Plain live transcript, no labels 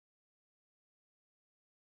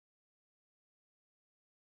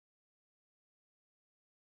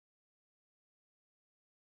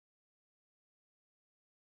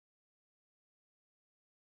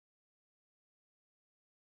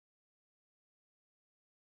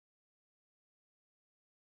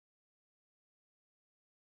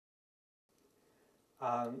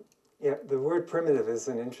Yeah, the word primitive is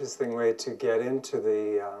an interesting way to get into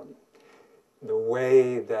the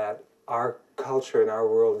way that our culture and our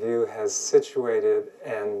worldview has situated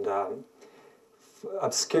and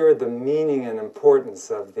obscured the meaning and importance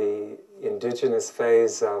of the indigenous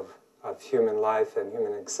phase of human life and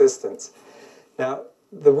human existence. Now,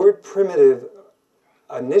 the word primitive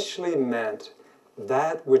initially meant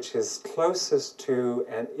that which is closest to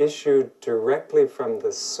and issued directly from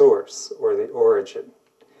the source or the origin.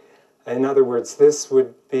 In other words, this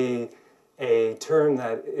would be a term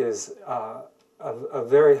that is of a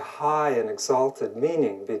very high and exalted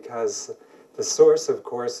meaning, because the source, of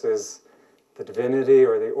course, is the divinity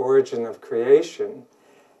or the origin of creation.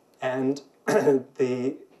 And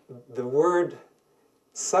the word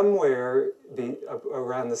somewhere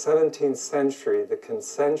around the 17th century, the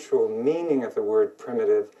consensual meaning of the word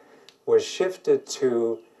primitive was shifted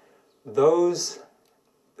to those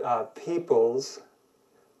peoples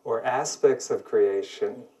or aspects of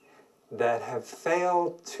creation that have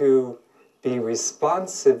failed to be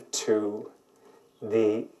responsive to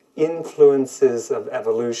the influences of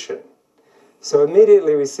evolution. So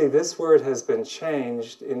immediately we see this word has been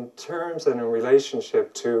changed in terms and in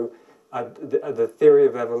relationship to the theory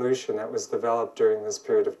of evolution that was developed during this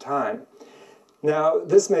period of time. Now,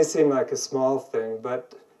 this may seem like a small thing,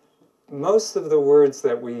 but most of the words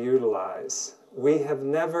that we utilize, we have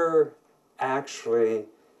never actually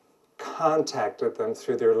contacted them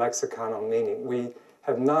through their lexiconal meaning. We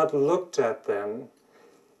have not looked at them,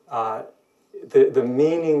 the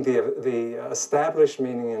meaning, the established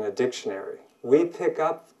meaning in a dictionary. We pick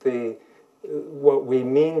up what we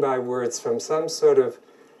mean by words from some sort of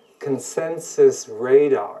consensus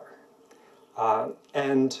radar.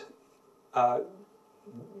 And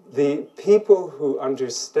the people who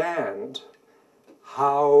understand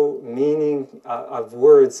how meaning of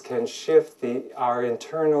words can shift our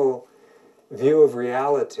internal view of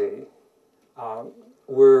reality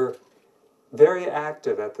were very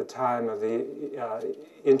active at the time of the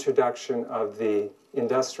introduction of the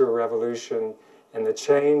Industrial Revolution and the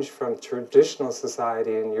change from traditional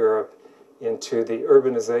society in Europe into the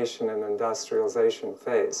urbanization and industrialization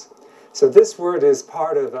phase. So this word is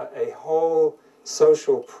part of a whole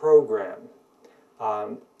social program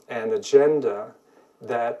and agenda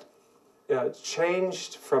that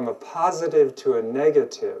changed from a positive to a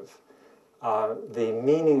negative the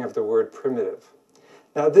meaning of the word primitive.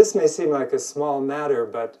 Now, this may seem like a small matter,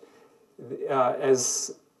 but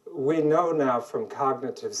as we know now from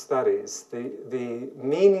cognitive studies, the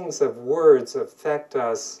meanings of words affect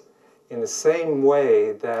us in the same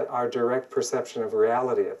way that our direct perception of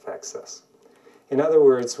reality affects us. In other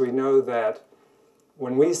words, we know that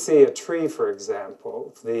when we see a tree, for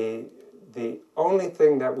example, the only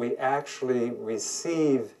thing that we actually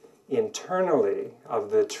receive internally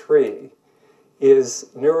of the tree is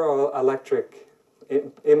neuroelectric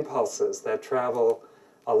impulses that travel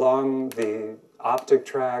along the optic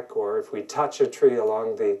tract, or if we touch a tree,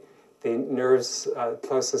 along the nerves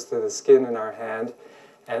closest to the skin in our hand.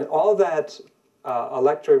 And all that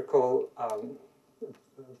electrical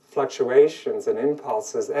fluctuations and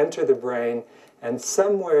impulses enter the brain, and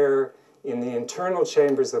somewhere in the internal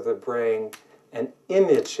chambers of the brain, an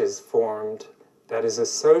image is formed that is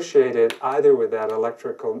associated either with that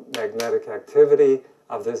electrical magnetic activity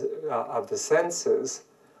of the senses,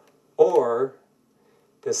 or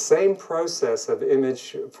the same process of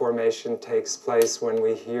image formation takes place when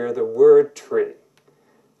we hear the word tree.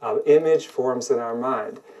 Image forms in our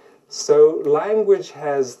mind. So language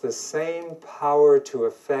has the same power to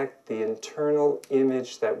affect the internal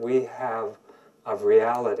image that we have of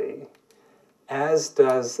reality, as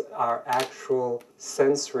does our actual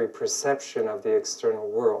sensory perception of the external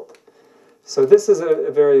world. So this is a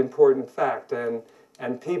very important fact, and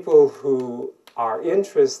people who are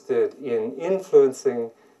interested in influencing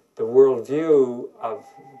the worldview of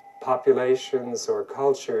populations or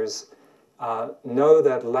cultures know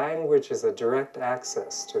that language is a direct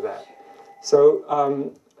access to that.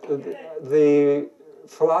 So the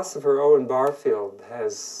philosopher Owen Barfield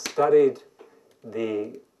has studied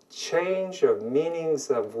the change of meanings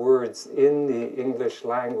of words in the English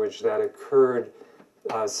language that occurred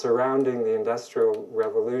surrounding the Industrial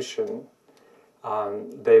Revolution.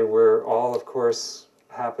 They were all, of course,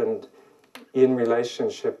 happened in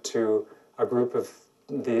relationship to a group of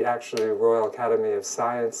the actually Royal Academy of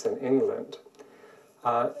Science in England.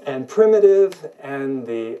 And primitive and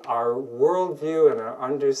our worldview and our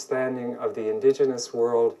understanding of the indigenous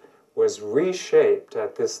world was reshaped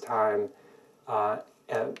at this time,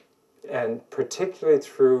 and particularly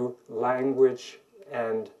through language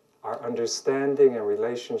and our understanding and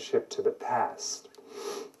relationship to the past.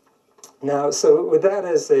 Now, so with that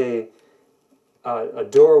as a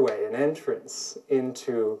doorway, an entrance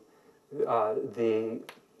into the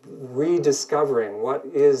rediscovering what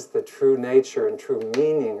is the true nature and true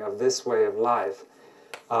meaning of this way of life,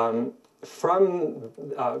 from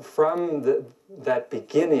that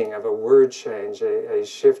beginning of a word change, a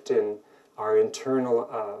shift in our internal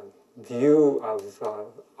view of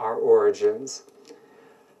our origins,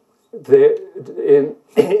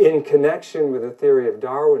 in connection with the theory of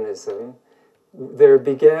Darwinism, there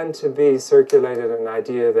began to be circulated an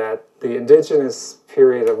idea that the indigenous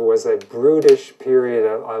period was a brutish period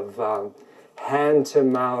of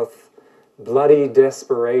hand-to-mouth, bloody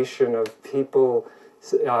desperation of people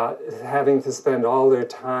having to spend all their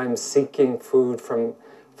time seeking food from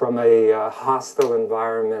a hostile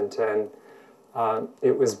environment, and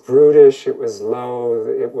it was brutish, it was low,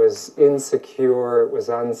 it was insecure, it was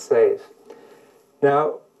unsafe.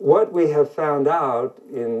 Now, what we have found out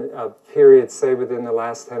in a period, say within the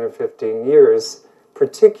last 10 or 15 years,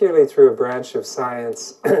 particularly through a branch of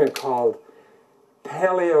science called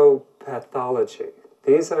paleopathology.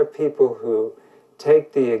 These are people who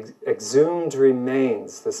take the exhumed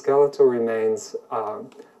remains, the skeletal remains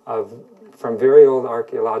from very old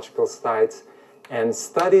archaeological sites, and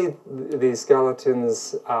study these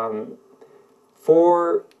skeletons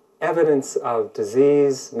for evidence of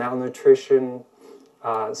disease, malnutrition,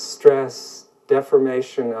 stress,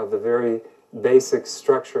 deformation of the very basic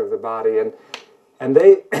structure of the body. And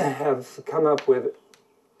they have come up with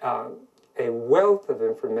a wealth of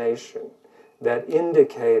information that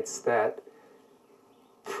indicates that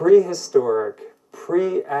prehistoric,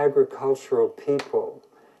 pre-agricultural people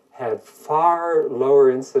had far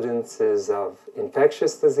lower incidences of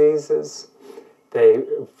infectious diseases.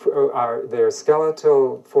 Their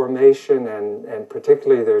skeletal formation and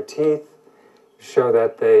particularly their teeth show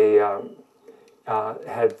that they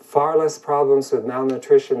had far less problems with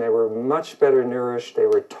malnutrition. They were much better nourished. They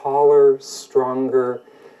were taller, stronger.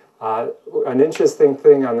 An interesting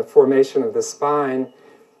thing on the formation of the spine,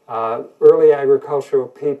 early agricultural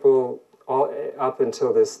people up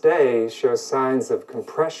until this day show signs of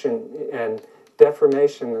compression and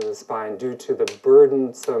deformation of the spine due to the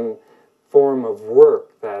burdensome form of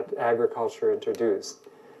work that agriculture introduced.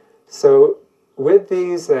 So with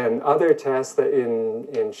these and other tests that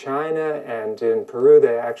in China and in Peru,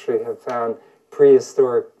 they actually have found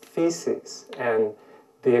prehistoric feces, and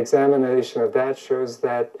the examination of that shows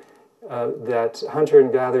that that hunter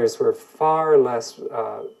and gatherers were far less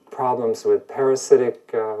problems with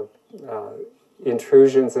parasitic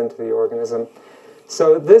intrusions into the organism.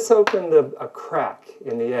 So this opened a crack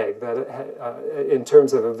in the egg that, in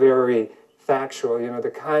terms of a very factual, the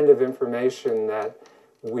kind of information that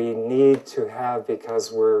we need to have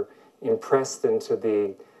because we're impressed into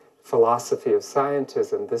the philosophy of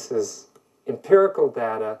scientism. This is empirical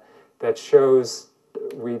data that shows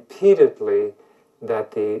repeatedly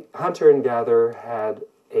that the hunter and gatherer had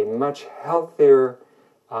a much healthier,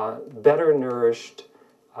 better nourished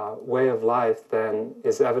way of life than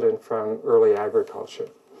is evident from early agriculture.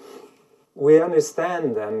 We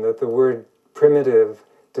understand then that the word primitive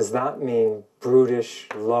does not mean brutish,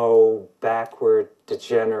 low, backward,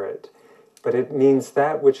 degenerate, but it means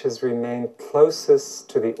that which has remained closest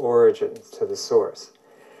to the origin, to the source.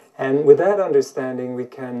 And with that understanding, we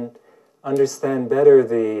can understand better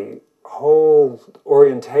the whole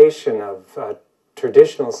orientation of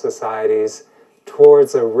traditional societies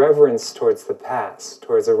towards a reverence towards the past,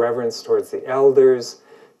 towards a reverence towards the elders,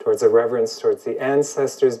 towards a reverence towards the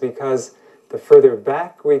ancestors, because the further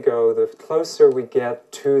back we go, the closer we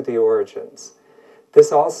get to the origins.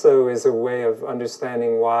 This also is a way of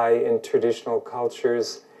understanding why in traditional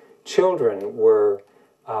cultures children were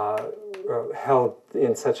held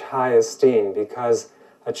in such high esteem, because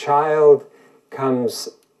a child comes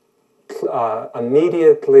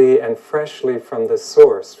immediately and freshly from the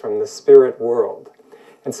source, from the spirit world.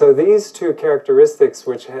 And so these two characteristics,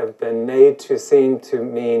 which have been made to seem to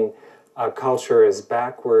mean a culture is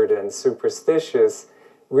backward and superstitious,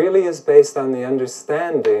 really is based on the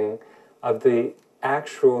understanding of the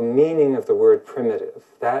actual meaning of the word primitive,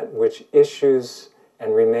 that which issues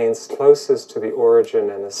and remains closest to the origin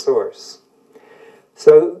and the source.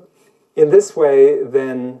 So in this way,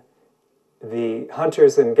 then, the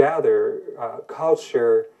hunters and gatherer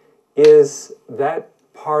culture is that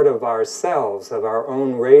part of ourselves, of our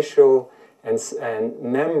own racial and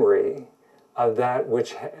memory of that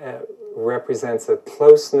which represents a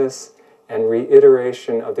closeness and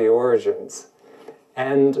reiteration of the origins.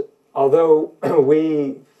 And although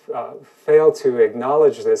we fail to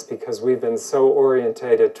acknowledge this because we've been so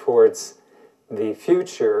orientated towards the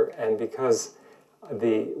future, and because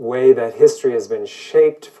the way that history has been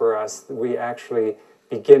shaped for us, we actually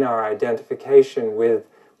begin our identification with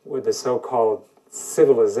the so-called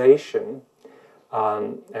civilization.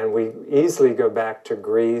 And we easily go back to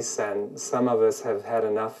Greece, and some of us have had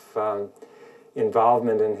enough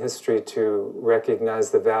involvement in history to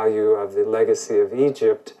recognize the value of the legacy of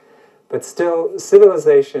Egypt. But still,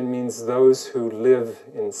 civilization means those who live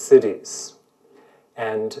in cities.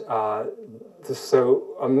 And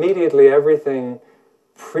so immediately everything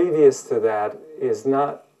previous to that is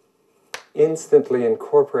not instantly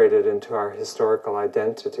incorporated into our historical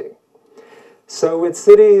identity. So with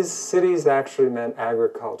cities actually meant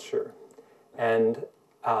agriculture. And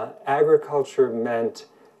agriculture meant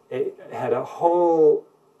it had a whole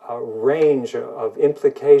range of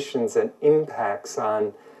implications and impacts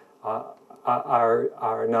on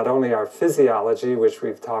our not only our physiology, which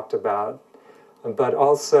we've talked about, but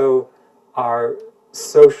also our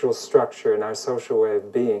social structure and our social way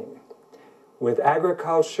of being. With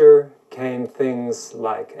agriculture came things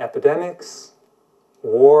like epidemics,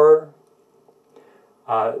 war,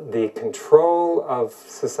 the control of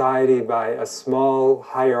society by a small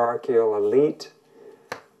hierarchical elite.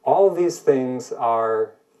 All these things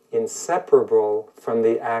are inseparable from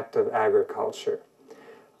the act of agriculture.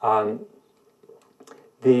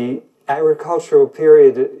 The agricultural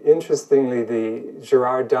period, interestingly,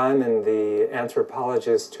 Gerard Diamond, the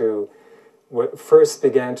anthropologist who first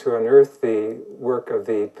began to unearth the work of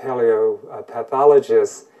the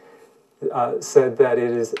paleopathologists, said that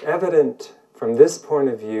it is evident from this point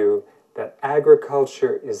of view that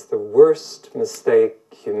agriculture is the worst mistake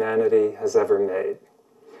humanity has ever made.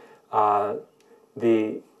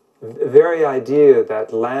 The very idea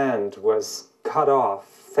that land was cut off,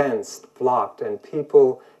 fenced, blocked, and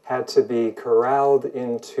people had to be corralled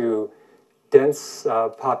into dense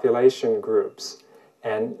population groups,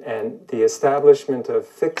 and the establishment of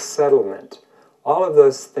fixed settlement, all of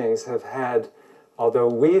those things have had, although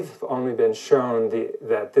we've only been shown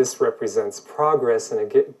that this represents progress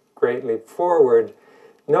and a great leap forward,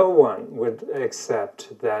 no one would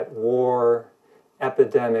accept that war,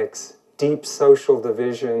 epidemics, deep social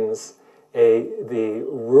divisions, the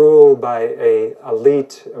rule by an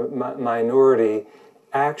elite minority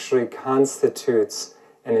actually constitutes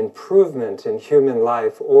an improvement in human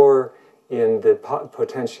life or in the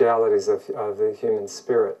potentialities of the human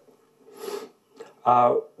spirit.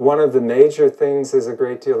 One of the major things is a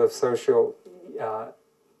great deal of social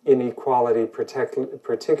inequality,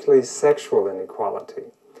 particularly sexual inequality.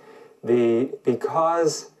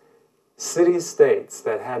 Because city-states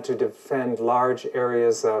that had to defend large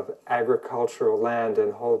areas of agricultural land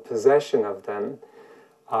and hold possession of them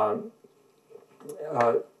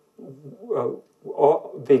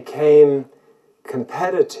became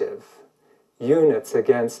competitive units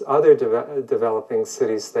against other developing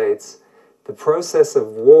city-states. The process of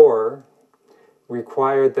war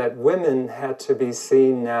required that women had to be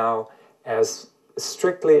seen now as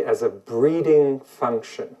strictly as a breeding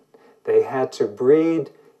function. They had to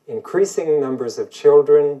breed increasing numbers of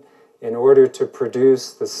children in order to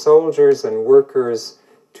produce the soldiers and workers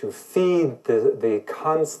to feed the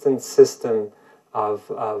constant system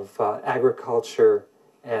of agriculture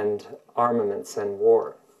and armaments and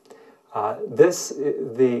war.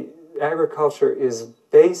 The agriculture is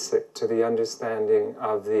basic to the understanding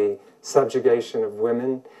of the subjugation of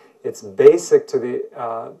women. It's basic to the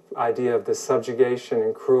idea of the subjugation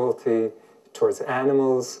and cruelty towards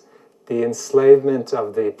animals, the enslavement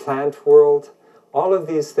of the plant world. All of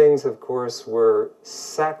these things, of course, were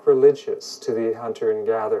sacrilegious to the hunter and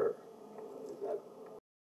gatherer.